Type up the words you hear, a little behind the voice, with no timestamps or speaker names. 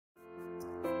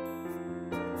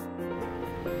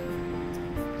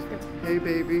Hey,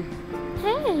 baby.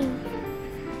 Hey.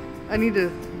 I need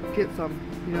to get some,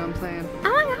 you know what I'm saying?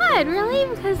 Oh my god, really?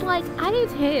 Because, like, I do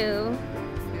too.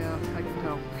 Yeah, I can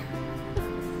tell.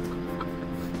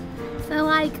 So,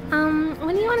 like,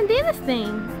 when do you want to do this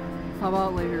thing? How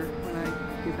about later when I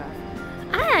get back?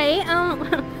 Alright,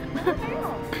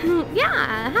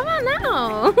 yeah, how about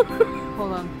now?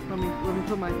 Hold on, let me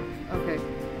put my, okay.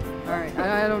 Alright,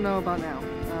 I don't know about now.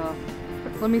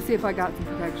 Let me see if I got some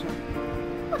protection.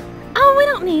 Oh, we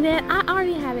don't need it. I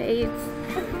already have AIDS.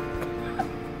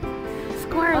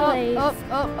 Squirrel AIDS.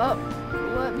 Up.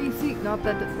 Let me see. Nope,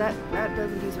 that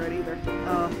doesn't taste right either.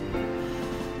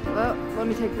 Well, let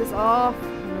me take this off.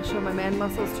 I'm gonna show my man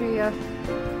muscles to you,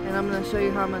 and I'm gonna show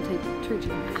you how I'm gonna treat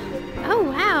you. Oh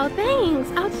wow,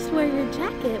 thanks. I'll just wear your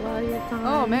jacket while you're gone.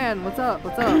 Oh man, what's up?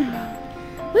 What's up?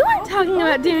 We weren't talking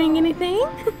about doing anything.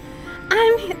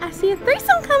 I see a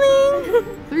threesome coming.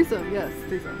 Threesome, yes,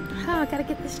 threesome. Oh, I gotta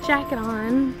get this jacket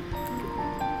on.